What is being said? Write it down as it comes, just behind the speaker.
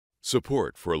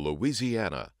Support for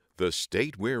Louisiana, the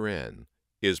state we're in,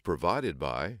 is provided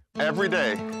by... Every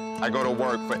day, I go to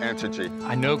work for Entergy.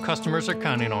 I know customers are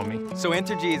counting on me. So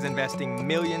Entergy is investing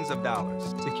millions of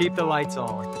dollars to keep the lights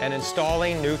on and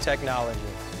installing new technology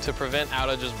to prevent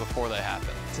outages before they happen.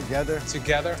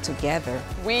 Together,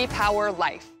 we power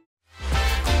life.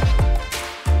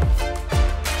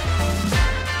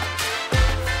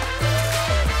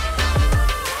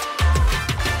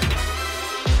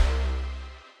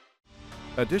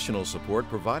 Additional support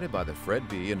provided by the Fred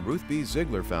B. and Ruth B.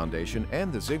 Ziegler Foundation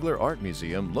and the Ziegler Art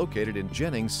Museum located in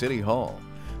Jennings City Hall.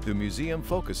 The museum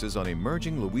focuses on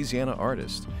emerging Louisiana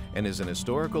artists and is an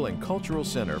historical and cultural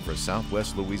center for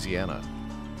Southwest Louisiana.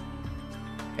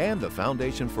 And the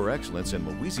Foundation for Excellence in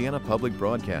Louisiana Public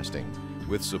Broadcasting,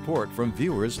 with support from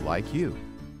viewers like you.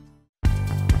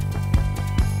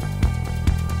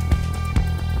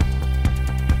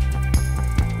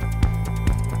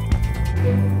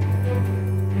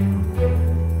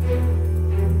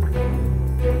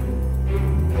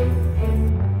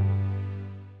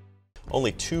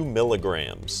 Only 2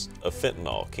 milligrams of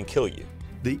fentanyl can kill you.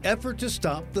 The effort to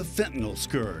stop the fentanyl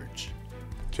scourge.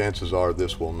 Chances are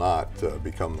this will not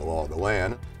become the law of the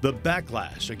land. The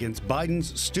backlash against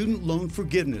Biden's student loan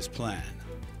forgiveness plan.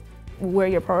 where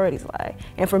your priorities lie.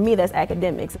 And for me, that's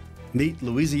academics. Meet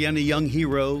Louisiana young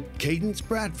hero Kaydence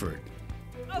Bradford.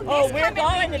 Oh, we're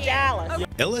going to Dallas.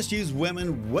 LSU's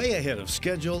women way ahead of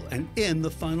schedule and in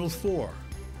the Final Four.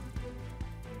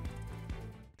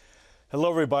 Hello,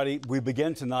 everybody. We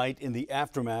begin tonight in the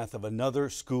aftermath of another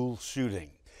school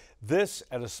shooting. This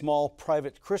at a small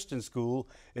private Christian school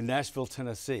in Nashville,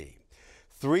 Tennessee.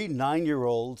 3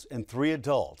 9-year-olds and 3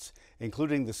 adults,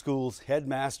 including the school's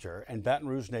headmaster and Baton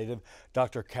Rouge native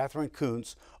Dr. Catherine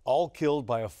Kuntz, all killed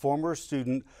by a former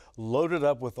student loaded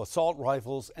up with assault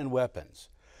rifles and weapons.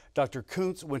 Dr.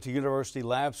 Kuntz went to University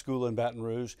Lab School in Baton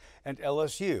Rouge and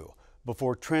LSU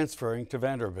before transferring to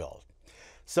Vanderbilt.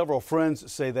 Several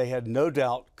friends say they had no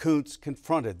doubt Kuntz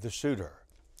confronted the shooter.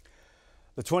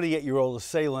 The 28-year-old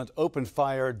assailant opened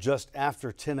fire just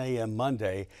after 10 a.m.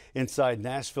 Monday inside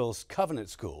Nashville's Covenant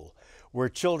School, where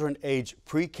children aged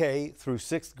pre-K through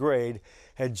 6th grade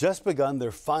had just begun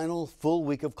their final full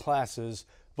week of classes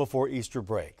before Easter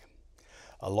break.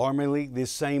 Alarmingly, this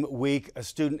same week, a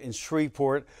student in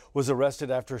Shreveport was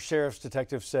arrested after sheriff's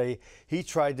detectives say he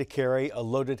tried to carry a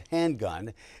loaded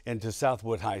handgun into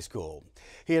Southwood High School.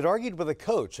 He had argued with a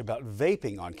coach about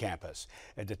vaping on campus,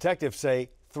 and detectives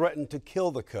say threatened to kill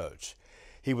the coach.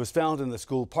 He was found in the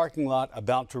school parking lot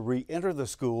about to re-enter the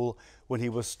school when he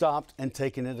was stopped and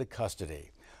taken into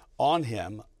custody. On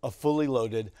him, a fully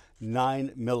loaded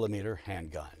 9mm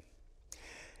handgun.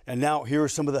 And now here are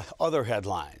some of the other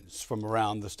headlines from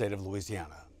around the state of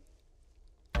Louisiana.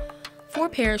 4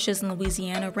 parishes in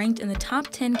Louisiana ranked in the top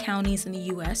 10 counties in the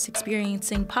U.S.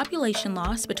 experiencing population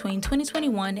loss between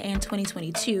 2021 and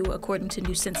 2022, according to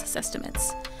new census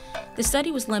estimates. The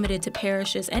study was limited to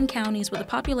parishes and counties with a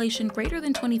population greater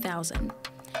than 20,000.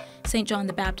 St. John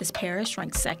the Baptist Parish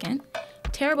ranked 2nd,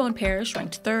 Terrebonne Parish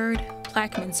ranked 3rd,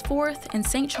 Plaquemines 4th, and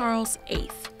St. Charles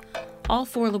 8th. All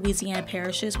 4 Louisiana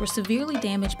parishes were severely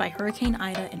damaged by Hurricane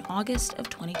Ida in August of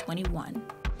 2021.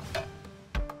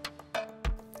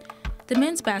 The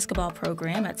men's basketball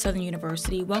program at Southern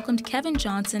University welcomed Kevin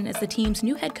Johnson as the team's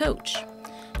new head coach.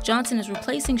 Johnson is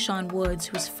replacing Sean Woods,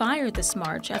 who was fired this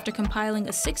March after compiling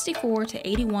a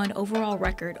 64-81 overall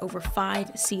record over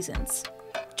 5 seasons.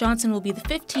 Johnson will be the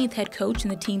 15th head coach in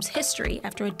the team's history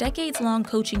after a decades-long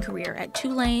coaching career at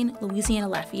Tulane, Louisiana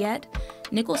Lafayette,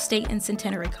 Nicholls State, and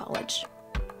Centenary College.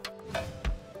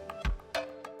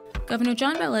 Governor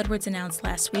John Bel Edwards announced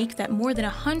last week that more than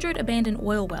 100 abandoned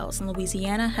oil wells in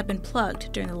Louisiana have been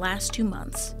plugged during the last 2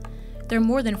 months. There are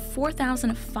more than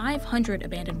 4,500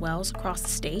 abandoned wells across the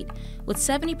state, with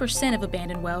 70% of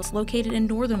abandoned wells located in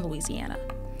northern Louisiana.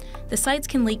 The sites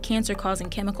can leak cancer-causing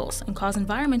chemicals and cause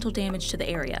environmental damage to the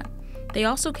area. They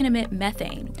also can emit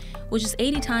methane, which is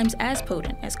 80 times as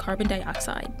potent as carbon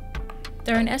dioxide.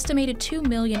 There are an estimated 2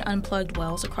 million unplugged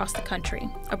wells across the country,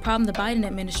 a problem the Biden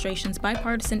administration's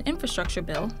bipartisan infrastructure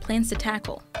bill plans to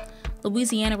tackle.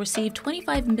 Louisiana received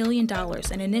 $25 million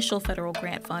in initial federal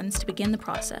grant funds to begin the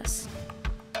process.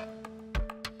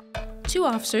 2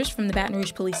 officers from the Baton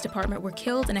Rouge Police Department were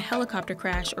killed in a helicopter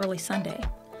crash early Sunday.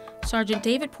 Sergeant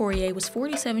David Poirier was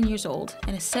 47 years old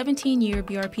and a 17-year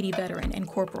BRPD veteran and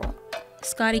corporal.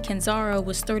 Scotty Canzaro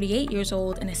was 38 years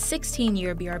old and a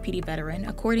 16-year BRPD veteran,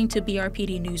 according to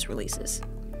BRPD news releases.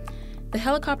 The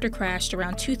helicopter crashed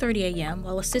around 2:30 a.m.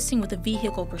 while assisting with a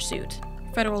vehicle pursuit.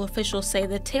 Federal officials say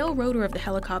the tail rotor of the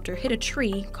helicopter hit a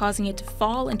tree, causing it to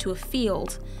fall into a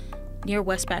field near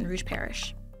West Baton Rouge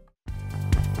Parish.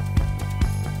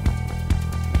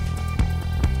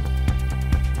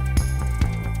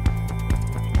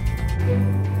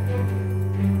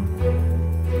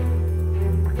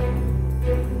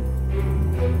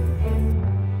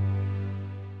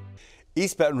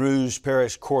 East Baton Rouge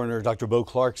Parish Coroner Dr. Bo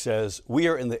Clark says we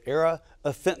are in the era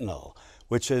of fentanyl,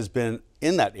 which has been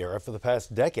in that era for the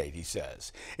past decade, he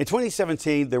says. In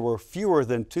 2017, there were fewer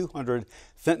than 200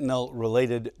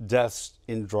 fentanyl-related deaths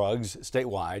in drugs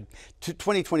statewide. To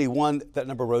 2021, that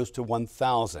number rose to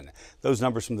 1,000. Those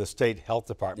numbers from the state health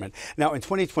department. Now, in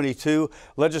 2022,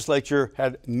 legislature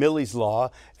had Milley's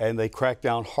Law, and they cracked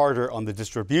down harder on the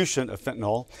distribution of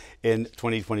fentanyl in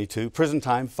 2022. Prison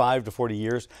time, 5 to 40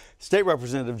 years. State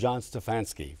Representative John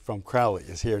Stefanski from Crowley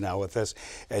is here now with us.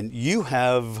 And you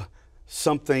have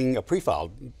something, a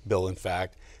pre-filed bill, in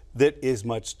fact, that is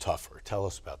much tougher. Tell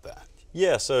us about that.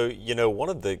 Yeah, so, you know, one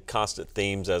of the constant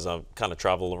themes as I kind of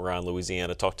travel around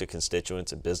Louisiana, talk to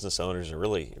constituents and business owners and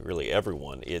really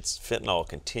everyone, it's fentanyl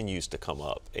continues to come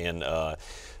up. And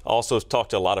also talk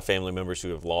to a lot of family members who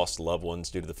have lost loved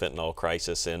ones due to the fentanyl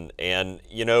crisis. And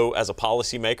you know, as a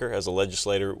policymaker, as a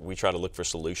legislator, we try to look for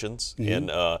solutions. Mm-hmm.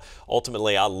 And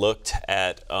ultimately, I looked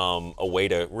at a way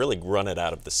to really run it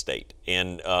out of the state.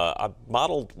 And I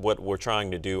modeled what we're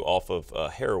trying to do off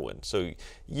of heroin. So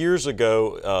years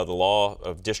ago, the law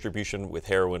of distribution with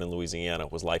heroin in Louisiana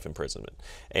was life imprisonment.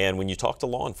 And when you talk to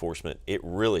law enforcement, it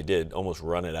really did almost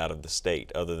run it out of the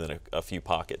state, other than a few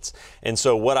pockets. And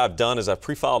so what I've done is I've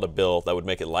pre-filed a bill that would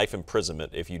make it life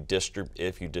imprisonment if you distribute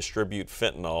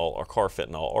fentanyl or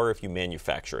carfentanil, or if you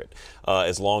manufacture it,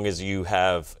 as long as you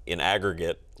have in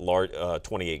aggregate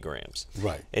 28 grams.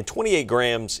 Right. And 28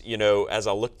 grams, you know, as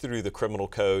I look through the criminal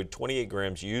code, 28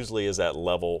 grams usually is that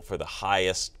level for the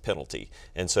highest penalty.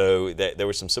 And so there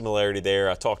was some similarity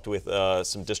there. I talked with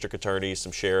some district attorneys,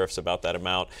 some sheriffs about that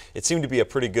amount. It seemed to be a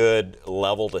pretty good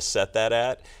level to set that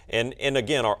at. And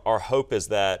again, our hope is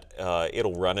that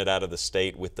it'll run it out of the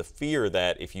state, with the fear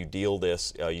that if you deal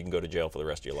this, you can go to jail for the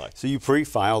rest of your life. So you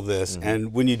pre-file this, mm-hmm.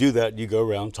 and when you do that, you go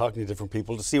around talking to different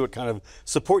people to see what kind of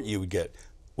support you would get.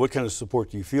 What kind of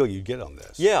support do you feel you'd get on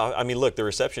this? Yeah, I mean, look, the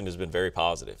reception has been very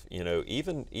positive. You know,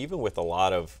 even with a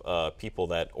lot of people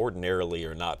that ordinarily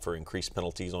are not for increased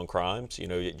penalties on crimes, you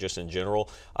know, just in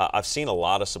general, I've seen a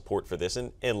lot of support for this.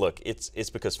 And look, it's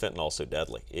because fentanyl is so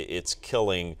deadly. It's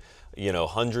killing, you know,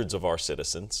 hundreds of our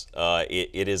citizens.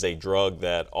 It is a drug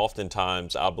that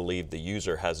oftentimes I believe the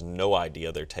user has no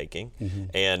idea they're taking, mm-hmm.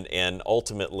 and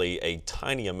ultimately a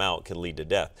tiny amount can lead to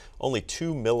death. Only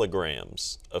 2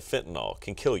 milligrams of fentanyl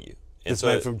can kill you. And this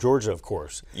man from Georgia, of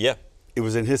course. Yeah. It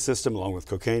was in his system along with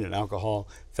cocaine and alcohol,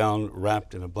 found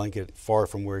wrapped in a blanket far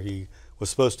from where he was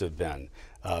supposed to have been.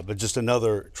 But just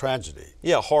another tragedy.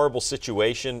 Yeah, horrible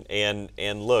situation. And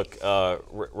look,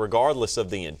 regardless of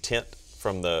the intent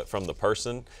from the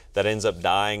person that ends up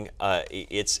dying,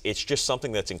 it's just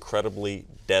something that's incredibly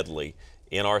deadly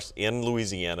in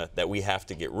Louisiana that we have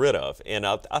to get rid of. And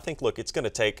I think, look, it's going to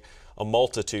take a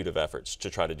multitude of efforts to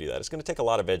try to do that. It's going to take a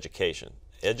lot of education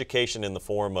in the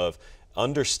form of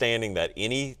understanding that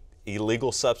any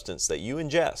illegal substance that you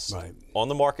ingest right. on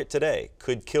the market today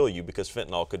could kill you, because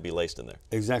fentanyl could be laced in there.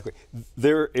 Exactly.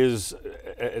 There is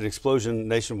an explosion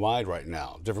nationwide right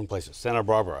now, different places. Santa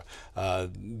Barbara,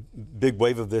 big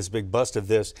wave of this, big bust of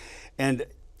this. And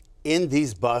in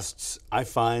these busts, I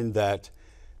find that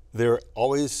there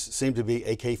always seem to be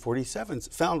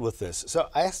AK-47s found with this. So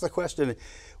I asked the question,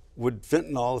 would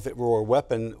fentanyl, if it were a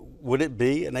weapon, would it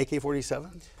be an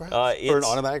AK-47, perhaps? Or an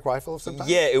automatic rifle of some type?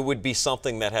 Yeah, it would be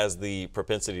something that has the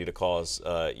propensity to cause,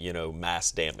 you know,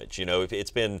 mass damage. You know, if it's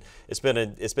been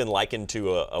likened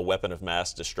to a weapon of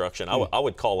mass destruction. I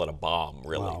would call it a bomb,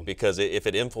 really, wow. because if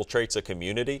it infiltrates a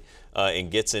community and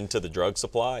gets into the drug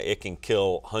supply, it can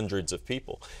kill hundreds of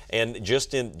people. And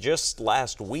just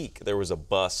last week, there was a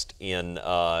bust in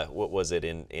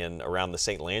in around the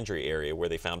St. Landry area, where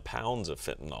they found pounds of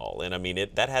fentanyl. And I mean,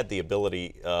 that had the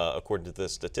ability, according to the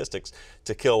statistics,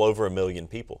 to kill over 1 million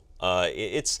people.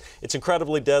 It's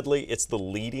incredibly deadly. It's the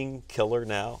leading killer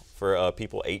now for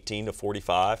people 18 to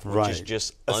 45, which is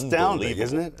just astounding, unbelievable.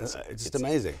 Isn't it? It's just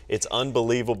amazing. It's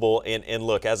unbelievable. And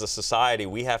look, as a society,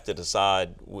 we have to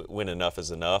decide when enough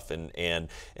is enough. And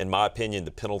in my opinion,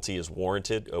 the penalty is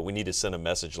warranted. We need to send a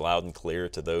message loud and clear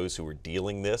to those who are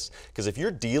dealing this. Because if you're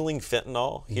dealing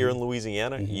fentanyl here in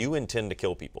Louisiana, you intend to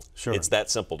kill people. Sure. It's that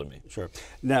simple to me. Sure.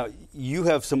 Now, you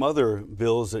have some other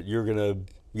bills that you're going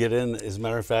to get in, as a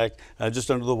matter of fact, just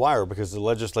under the wire, because the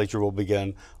legislature will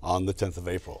begin on the 10th of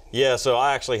April. Yeah, so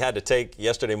I actually had to take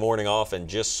yesterday morning off and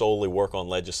just solely work on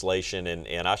legislation,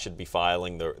 and I should be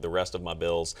filing the rest of my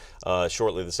bills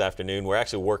shortly this afternoon. We're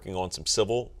actually working on some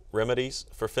civil remedies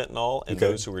for fentanyl and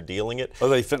those who are dealing it. Are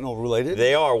they fentanyl related?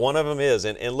 They are. One of them is.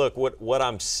 And look, what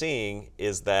I'm seeing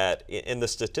is that, and the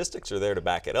statistics are there to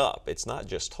back it up. It's not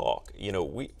just talk. You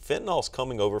know, fentanyl's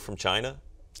coming over from China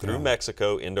through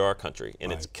Mexico into our country,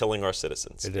 and it's killing our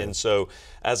citizens. And so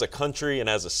as a country and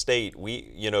as a state,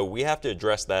 we have to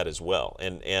address that as well.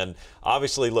 And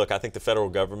obviously, look, I think the federal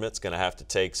government's going to have to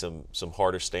take some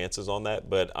harder stances on that,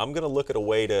 but I'm going to look at a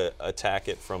way to attack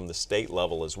it from the state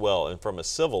level as well, and from a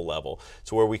civil level,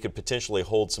 to where we could potentially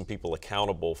hold some people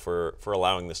accountable for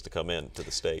allowing this to come into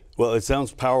the state. Well, it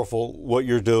sounds powerful what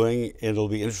you're doing, and it'll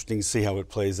be interesting to see how it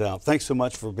plays out. Thanks so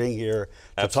much for being here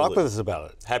to talk with us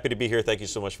about it. Happy to be here. Thank you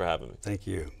so much for having me. Thank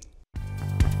you.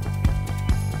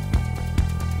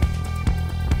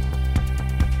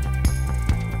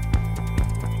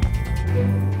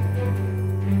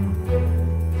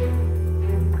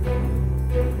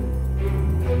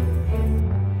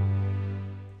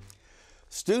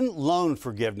 Student loan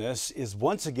forgiveness is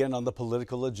once again on the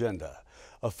political agenda.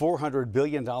 A $400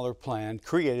 billion plan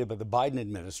created by the Biden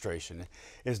administration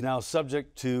is now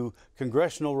subject to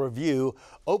congressional review,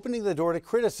 opening the door to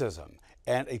criticism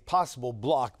and a possible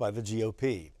block by the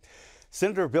GOP.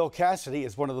 Senator Bill Cassidy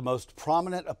is one of the most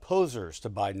prominent opposers to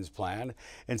Biden's plan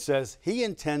and says he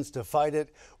intends to fight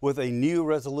it with a new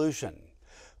resolution.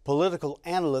 Political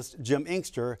analyst Jim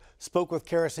Engster spoke with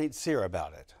Kara St. Cyr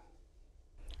about it.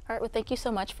 All right, well, thank you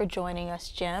so much for joining us,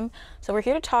 Jim. So we're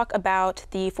here to talk about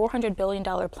the $400 billion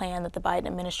plan that the Biden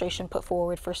administration put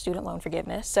forward for student loan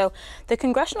forgiveness. So the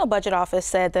Congressional Budget Office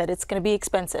said that it's going to be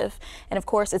expensive, and of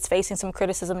course it's facing some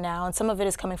criticism now, and some of it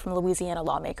is coming from Louisiana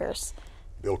lawmakers.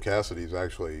 Bill Cassidy is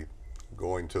actually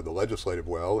going to the legislative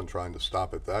well and trying to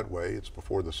stop it that way. It's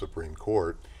before the Supreme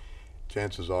Court.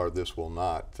 Chances are this will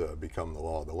not become the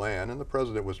law of the land, and the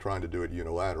president was trying to do it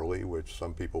unilaterally, which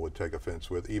some people would take offense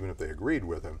with, even if they agreed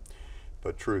with him.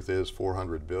 But truth is,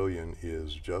 $400 billion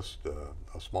is just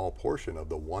a small portion of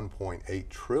the $1.8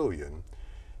 trillion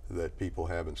that people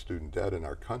have in student debt in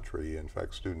our country. In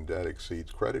fact, student debt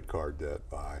exceeds credit card debt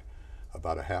by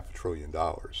about $500 billion.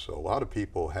 So a lot of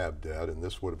people have debt, and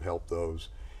this would have helped those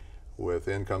with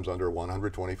incomes under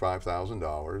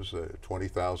 $125,000,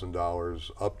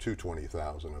 $20,000 up to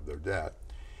 $20,000 of their debt.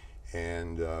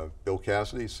 And Bill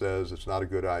Cassidy says it's not a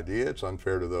good idea. It's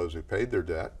unfair to those who paid their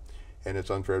debt, and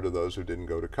it's unfair to those who didn't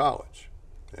go to college.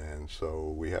 And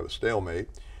so we have a stalemate.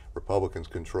 Republicans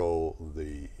control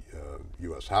the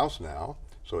U.S. House now,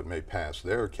 so it may pass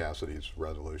there, Cassidy's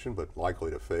resolution, but likely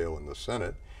to fail in the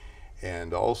Senate.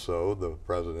 And also the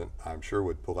president, I'm sure,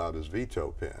 would pull out his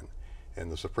veto pen. And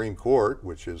the Supreme Court,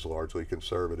 which is largely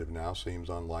conservative now, seems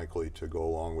unlikely to go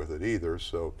along with it either.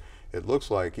 So it looks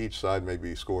like each side may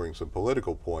be scoring some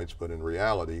political points, but in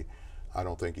reality, I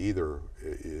don't think either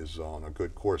is on a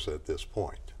good course at this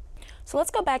point. So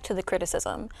let's go back to the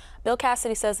criticism. Bill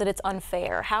Cassidy says that it's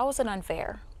unfair. How is it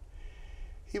unfair?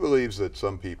 He believes that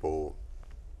some people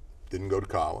didn't go to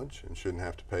college and shouldn't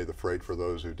have to pay the freight for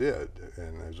those who did.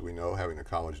 And as we know, having a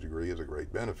college degree is a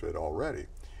great benefit already.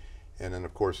 And then,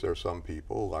 of course, there are some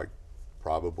people, like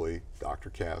probably Dr.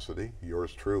 Cassidy,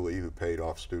 yours truly, who paid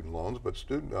off student loans, but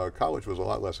college was a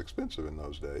lot less expensive in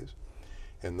those days.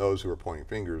 And those who are pointing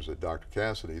fingers at Dr.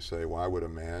 Cassidy say, why would a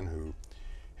man who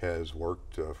has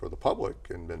worked for the public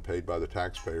and been paid by the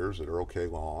taxpayers at Earl K.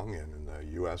 Long and in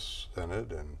the U.S.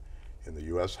 Senate and in the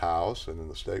U.S. House and in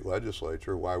the state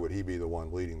legislature, why would he be the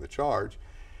one leading the charge?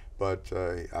 But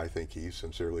I think he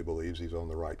sincerely believes he's on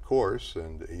the right course,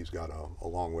 and he's got a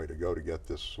long way to go to get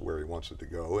this where he wants it to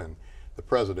go, and the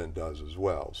president does as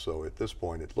well. So at this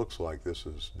point, it looks like this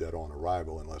is dead on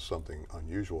arrival unless something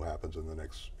unusual happens in the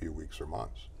next few weeks or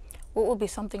months. What would be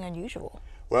something unusual?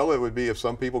 Well, it would be if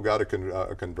some people got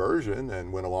a conversion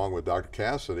and went along with Dr.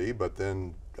 Cassidy, but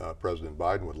then President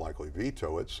Biden would likely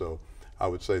veto it. So I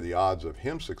would say the odds of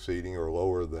him succeeding are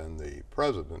lower than the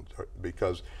president,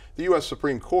 because the U.S.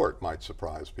 Supreme Court might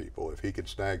surprise people. If he could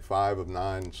snag 5 of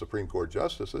 9 Supreme Court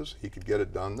justices, he could get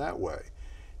it done that way.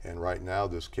 And right now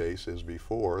this case is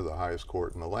before the highest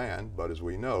court in the land, but as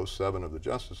we know, 7 of the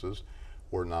justices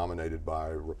were nominated by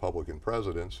Republican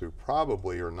presidents who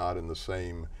probably are not in the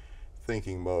same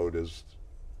thinking mode as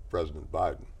President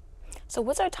Biden. So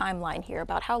what's our timeline here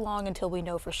about how long until we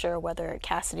know for sure whether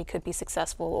Cassidy could be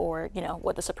successful or,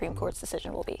 what the Supreme Court's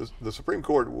decision will be? The Supreme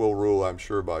Court will rule, I'm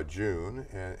sure, by June,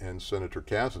 and Senator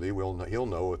Cassidy, he'll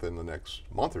know within the next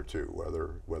month or two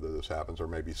whether this happens or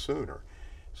maybe sooner.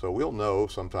 So we'll know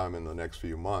sometime in the next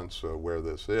few months where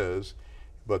this is,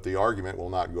 but the argument will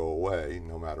not go away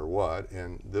no matter what,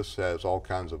 and this has all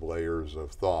kinds of layers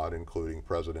of thought, including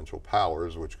presidential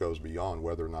powers, which goes beyond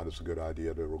whether or not it's a good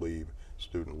idea to relieve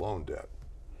student loan debt.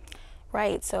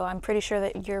 Right, so I'm pretty sure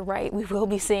that you're right. We will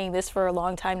be seeing this for a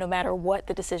long time, no matter what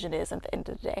the decision is at the end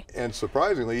of the day. And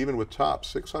surprisingly, even with TOPS,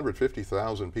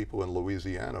 650,000 people in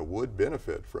Louisiana would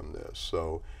benefit from this.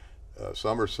 So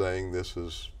some are saying this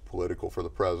is political for the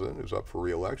president, who's up for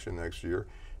re-election next year,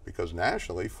 because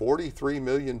nationally, 43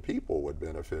 million people would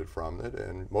benefit from it,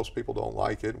 and most people don't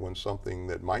like it when something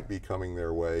that might be coming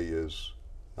their way is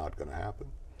not going to happen.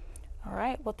 All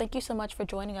right, well, thank you so much for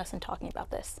joining us and talking about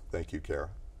this. Thank you, Kara.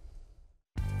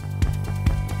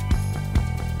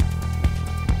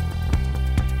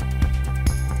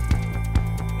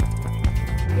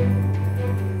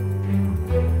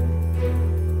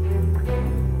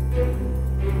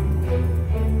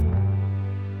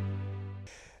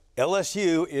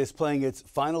 LSU is playing its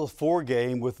Final Four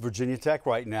game with Virginia Tech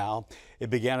right now. It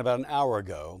began about an hour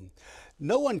ago.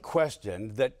 No one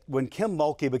questioned that when Kim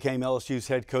Mulkey became LSU's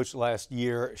head coach last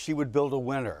year, she would build a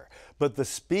winner. But the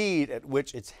speed at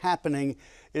which it's happening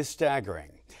is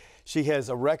staggering. She has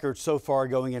a record so far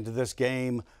going into this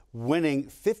game, winning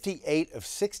 58 of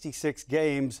 66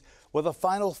 games with a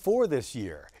Final Four this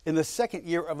year, in the second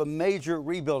year of a major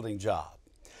rebuilding job.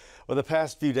 Well, the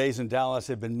past few days in Dallas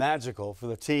have been magical for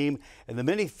the team and the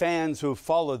many fans who have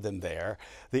followed them there.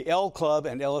 The L Club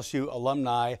and LSU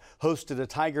alumni hosted a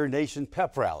Tiger Nation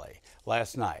pep rally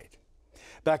last night.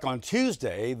 Back on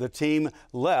Tuesday, the team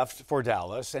left for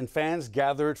Dallas and fans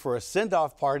gathered for a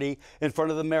send-off party in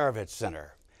front of the Maravich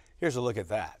Center. Here's a look at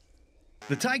that.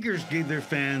 The Tigers gave their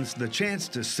fans the chance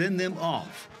to send them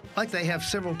off, like they have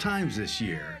several times this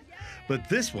year. But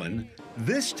this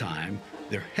time,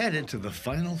 they're headed to the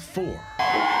Final Four.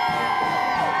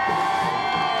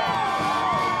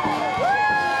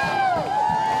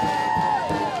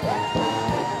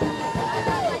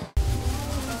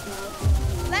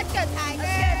 Let's go, Tigers!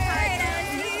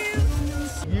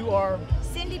 You are?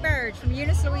 Cindy Burge from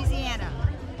Eunice, Louisiana.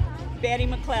 Betty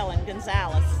McClellan,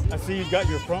 Gonzalez. I see you've got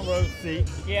your front row seat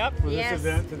for this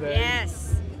event today.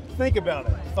 Yes. Think about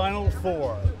it. Final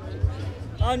Four.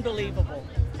 Unbelievable.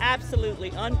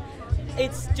 Absolutely.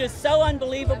 It's just so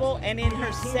unbelievable. And in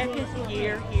her second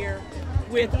year here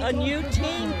with a new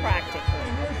team practically.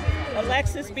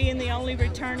 Alexis being the only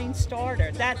returning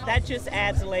starter. That just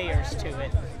adds layers to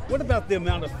it. What about the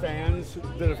amount of fans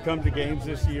that have come to games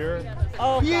this year?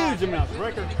 Oh, huge amounts,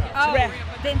 record. Oh,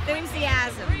 the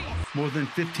enthusiasm. More than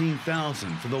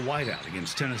 15,000 for the whiteout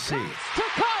against Tennessee. To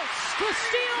Coates to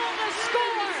steal the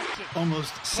score.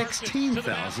 Almost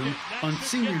 16,000 on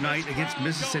senior night against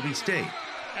Mississippi State.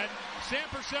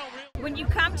 When you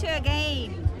come to a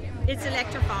game, it's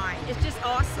electrifying. It's just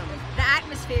awesome. The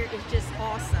atmosphere is just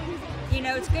awesome. You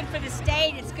know, it's good for the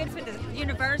state. It's good for the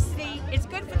university. It's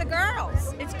good for the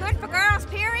girls. It's good for girls,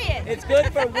 period. It's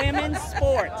good for women's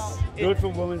sports. Good for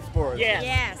women's sports. Yes.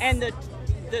 Yes. And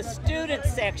the student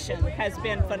section has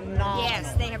been phenomenal.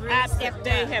 Yes, they have really stepped up.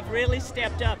 They have really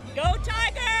stepped up. Go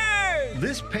Tigers!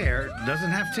 This pair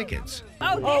doesn't have tickets.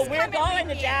 Oh, we're going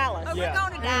to Dallas. Oh, we're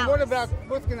going to Dallas. And what about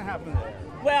what's going to happen there?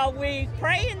 Well, we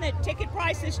praying that ticket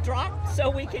prices drop so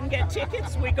we can get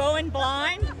tickets. We're going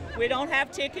blind. We don't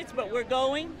have tickets, but we're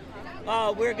going.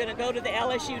 We're going to go to the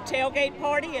LSU tailgate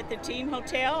party at the team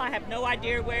hotel. I have no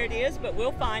idea where it is, but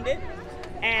we'll find it.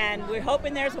 And we're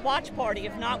hoping there's a watch party.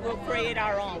 If not, we'll create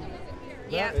our own.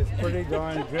 Yep. That is pretty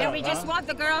darn good. And we just want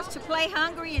the girls to play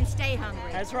hungry and stay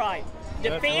hungry. That's right.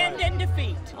 Defend and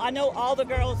defeat. I know all the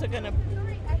girls are going to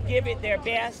give it their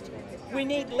best. We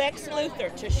need Lex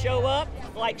Luthor to show up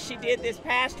like she did this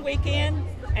past weekend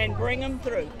and bring them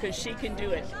through, because she can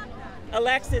do it.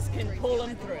 Alexis can pull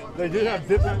them through. They do have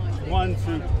different ones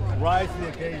who rise to the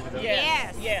occasion.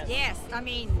 Yes. I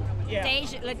mean,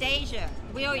 LaDeja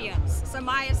Williams,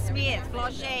 Samaya Smith,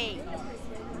 Flauché,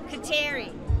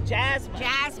 Kateri,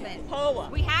 Jasmine, Poa.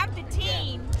 We have the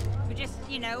team. We just,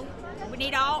 you know, we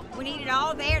need it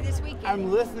all there this weekend.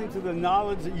 I'm listening to the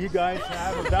knowledge that you guys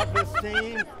have about this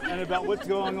team and about what's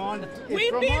going on.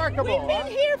 It's remarkable. We've been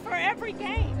here for every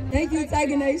game. Thank you,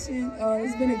 Tiger Nation.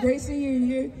 It's been a great senior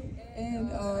year,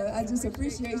 and I just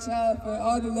appreciate y'all for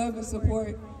all the love and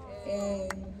support,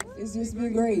 and it's just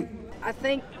been great. I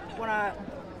think when I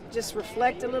just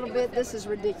reflect a little bit, this is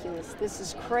ridiculous. This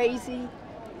is crazy.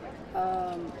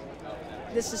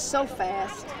 This is so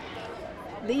fast.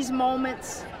 These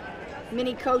moments,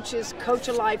 many coaches coach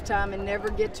a lifetime and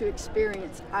never get to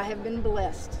experience. I have been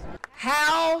blessed.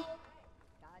 How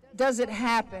does it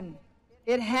happen?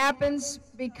 It happens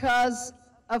because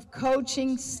of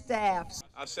coaching staffs.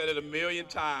 I've said it a million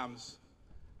times.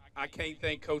 I can't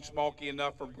thank Coach Mulkey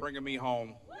enough for bringing me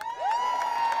home.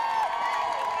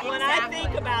 When I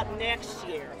think about next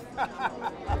year,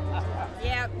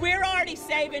 Yeah, we're already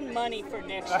saving money for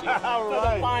next year, for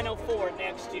the Final Four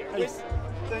next year.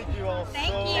 Thank you all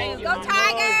Thank so you. Go much.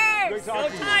 Tigers! Go Go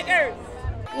Tigers!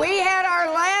 We had our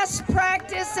last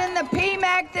practice in the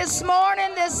PMAC this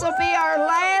morning. This will be our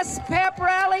last pep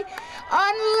rally,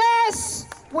 unless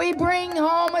we bring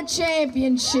home a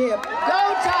championship.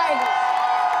 Go Tigers!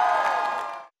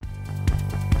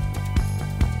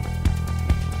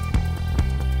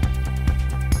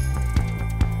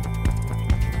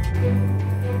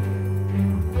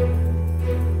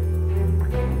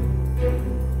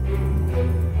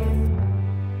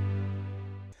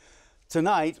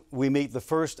 Tonight, we meet the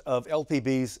first of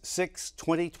LPB's 6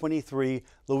 2023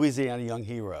 Louisiana Young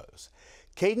Heroes.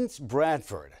 Kaydence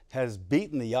Bradford has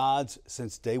beaten the odds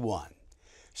since day one.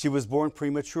 She was born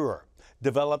premature,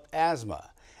 developed asthma,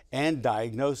 and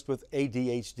diagnosed with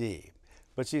ADHD.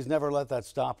 But she's never let that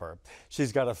stop her.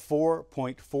 She's got a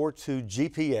 4.42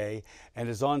 GPA and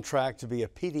is on track to be a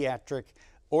pediatric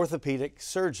orthopedic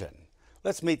surgeon.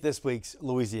 Let's meet this week's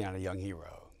Louisiana Young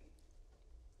Hero.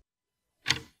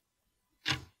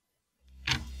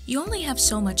 You only have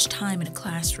so much time in a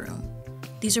classroom.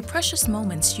 These are precious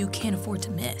moments you can't afford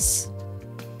to miss.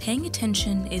 Paying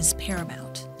attention is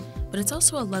paramount, but it's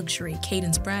also a luxury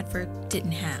Kaydence Bradford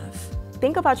didn't have.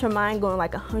 Think about your mind going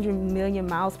like 100 million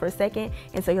miles per second,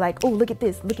 and so you're like, oh, look at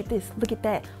this, look at this, look at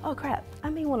that. Oh crap, I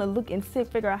may want to look and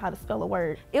figure out how to spell a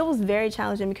word. It was very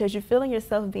challenging because you're feeling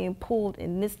yourself being pulled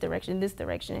in this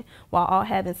direction, while all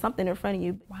having something in front of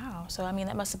you. Wow, so I mean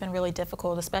that must have been really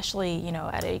difficult, especially, you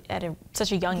know, at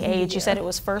such a young age. Yeah. You said it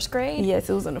was first grade? Yes,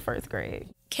 it was in the first grade.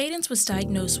 Kaydence was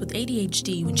diagnosed with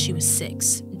ADHD when she was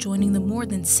 6, joining the more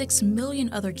than 6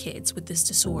 million other kids with this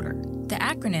disorder. The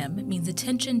acronym means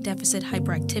Attention Deficit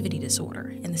Hyperactivity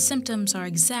Disorder, and the symptoms are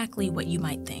exactly what you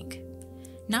might think.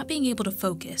 Not being able to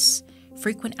focus,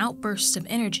 frequent outbursts of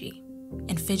energy,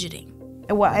 and fidgeting.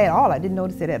 Well, at all, I didn't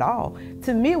notice it at all.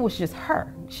 To me, it was just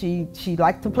her. She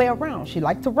liked to play around. She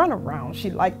liked to run around. She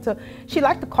liked to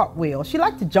cartwheel. She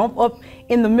liked to jump up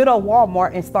in the middle of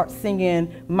Walmart and start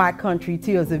singing My Country,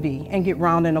 Tears of V, and get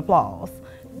round in applause.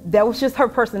 That was just her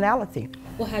personality.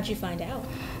 Well, how'd you find out?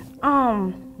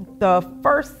 I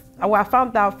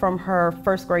found out from her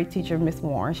first grade teacher, Miss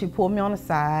Warren. She pulled me on the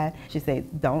side. She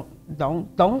said, don't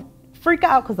freak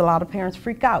out, because a lot of parents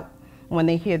freak out when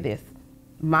they hear this.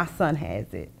 My son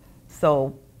has it.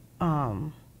 So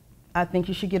I think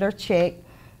you should get her checked.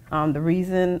 The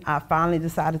reason I finally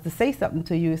decided to say something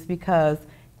to you is because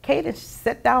Kaydence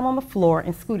sat down on the floor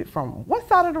and scooted from one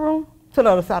side of the room to the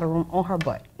other side of the room on her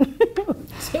butt.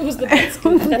 So it was the butt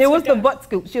scoop. It was the butt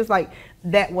scoop. She was like,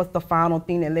 that was the final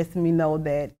thing that lets me know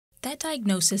that. That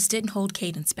diagnosis didn't hold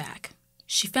Kaydence back.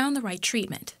 She found the right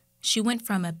treatment. She went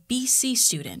from a BC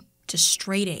student to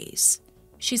straight A's.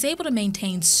 She's able to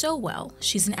maintain so well,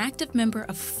 she's an active member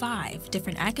of 5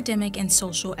 different academic and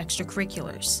social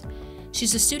extracurriculars.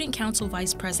 She's a student council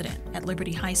vice president at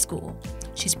Liberty High School.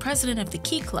 She's president of the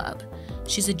Key Club.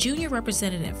 She's a junior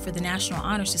representative for the National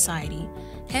Honor Society,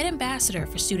 head ambassador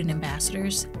for student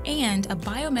ambassadors, and a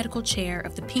biomedical chair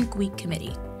of the Pink Week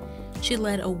Committee. She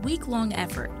led a week-long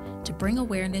effort to bring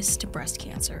awareness to breast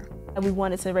cancer. We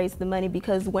wanted to raise the money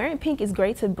because wearing pink is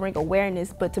great to bring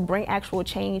awareness, but to bring actual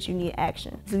change, you need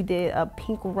action. We did a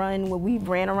pink run where we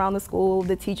ran around the school.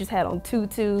 The teachers had on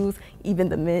tutus, even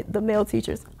the male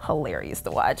teachers, hilarious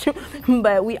to watch.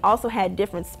 But we also had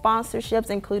different sponsorships,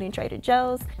 including Trader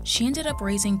Joe's. She ended up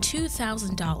raising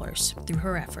 $2,000 through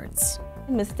her efforts.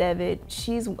 Miss Devitt,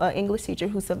 she's an English teacher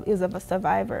who is a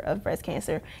survivor of breast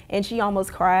cancer, and she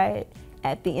almost cried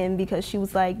at the end because she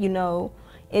was like, you know,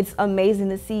 it's amazing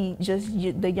to see just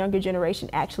the younger generation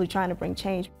actually trying to bring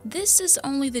change. This is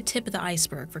only the tip of the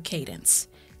iceberg for Kaydence.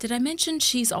 Did I mention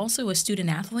she's also a student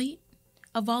athlete?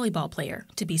 A volleyball player,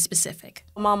 to be specific.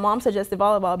 My mom suggested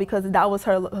volleyball because that was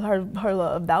her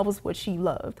love. That was what she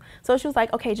loved. So she was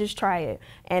like, okay, just try it.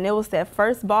 And it was that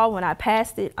first ball when I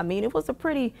passed it. I mean, it was a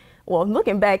pretty, well,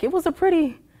 looking back, it was a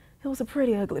pretty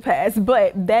ugly pass.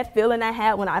 But that feeling I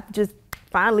had when I just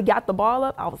finally got the ball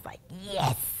up, I was like,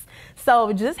 yes.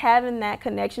 So just having that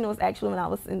connection was actually when I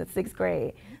was in the 6th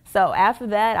grade. So after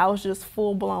that, I was just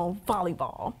full-blown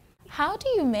volleyball. How do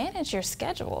you manage your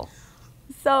schedule?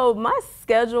 So my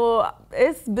schedule,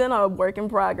 it's been a work in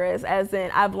progress, as in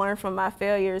I've learned from my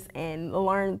failures and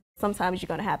learned sometimes you're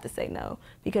gonna have to say no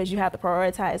because you have to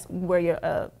prioritize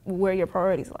where your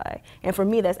priorities lie. And for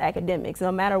me, that's academics.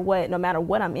 No matter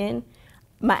what I'm in,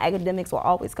 my academics will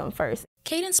always come first.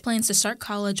 Kaydence plans to start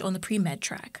college on the pre-med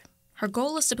track. Her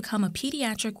goal is to become a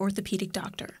pediatric orthopedic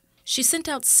doctor. She sent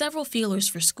out several feelers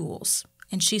for schools,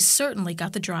 and she's certainly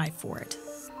got the drive for it.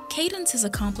 Kaydence has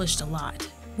accomplished a lot.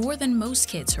 more than most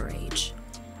kids her age.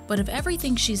 But of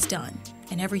everything she's done,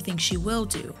 and everything she will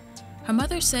do, her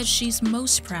mother says she's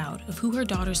most proud of who her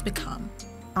daughter's become.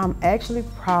 I'm actually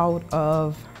proud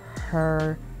of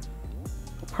her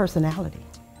personality.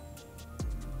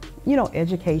 You know,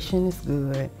 education is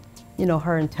good, you know,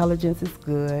 her intelligence is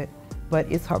good,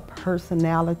 but it's her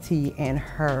personality and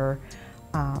her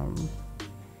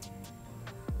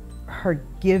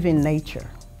giving nature.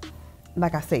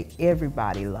 Like I say,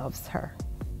 everybody loves her.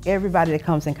 Everybody that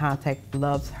comes in contact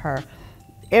loves her.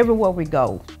 Everywhere we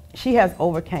go, she has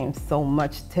overcome so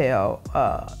much till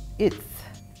it's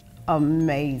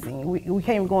amazing. We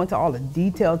can't even go into all the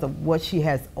details of what she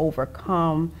has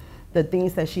overcome, the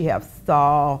things that she has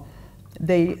saw.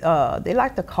 They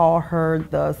like to call her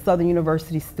the Southern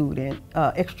University student,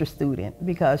 extra student,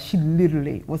 because she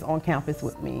literally was on campus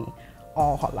with me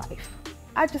all her life.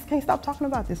 I just can't stop talking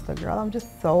about this little girl. I'm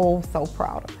just so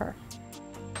proud of her.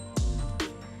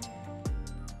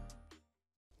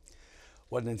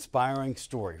 What an inspiring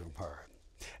story from her.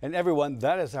 And everyone,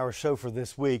 that is our show for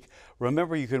this week.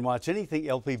 Remember, you can watch anything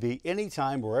LPB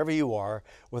anytime, wherever you are,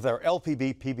 with our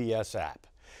LPB PBS app.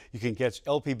 You can catch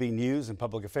LPB news and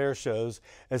public affairs shows,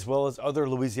 as well as other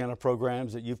Louisiana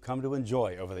programs that you've come to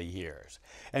enjoy over the years.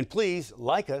 And please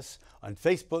like us on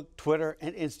Facebook, Twitter,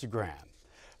 and Instagram.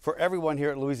 For everyone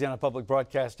here at Louisiana Public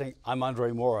Broadcasting, I'm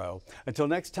Andre Moreau. Until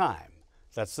next time,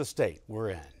 that's the state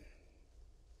we're in.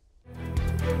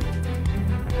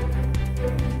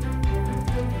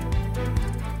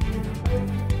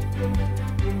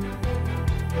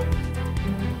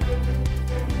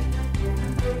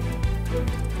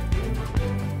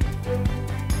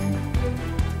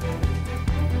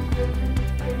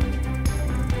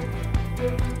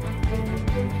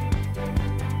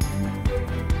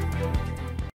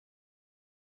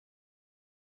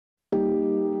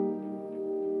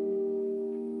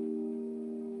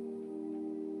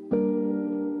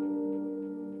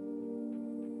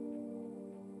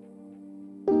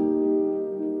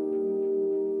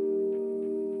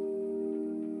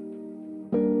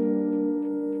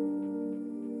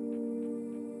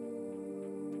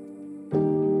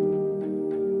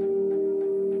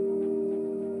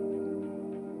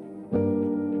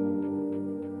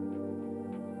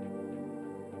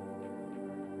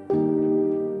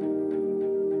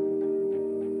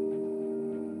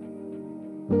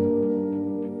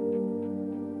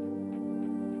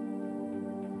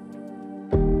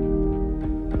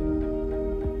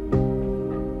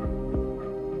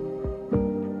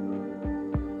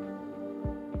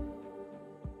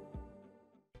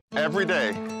 Every day,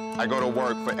 I go to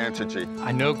work for Entergy.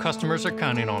 I know customers are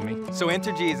counting on me. So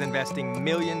Entergy is investing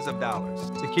millions of dollars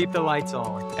to keep the lights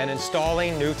on and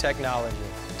installing new technology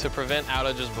to prevent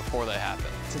outages before they happen.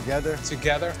 Together.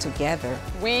 Together. Together.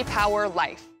 We power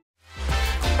life.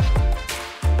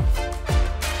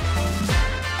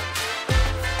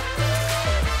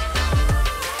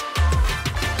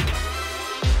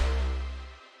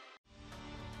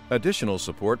 Additional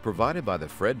support provided by the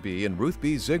Fred B. and Ruth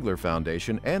B. Ziegler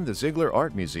Foundation and the Ziegler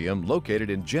Art Museum located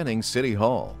in Jennings City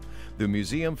Hall. The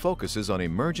museum focuses on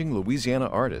emerging Louisiana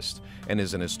artists and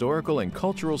is an historical and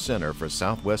cultural center for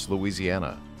Southwest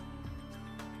Louisiana.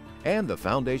 And the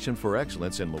Foundation for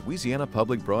Excellence in Louisiana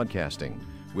Public Broadcasting,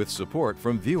 with support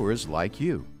from viewers like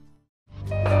you.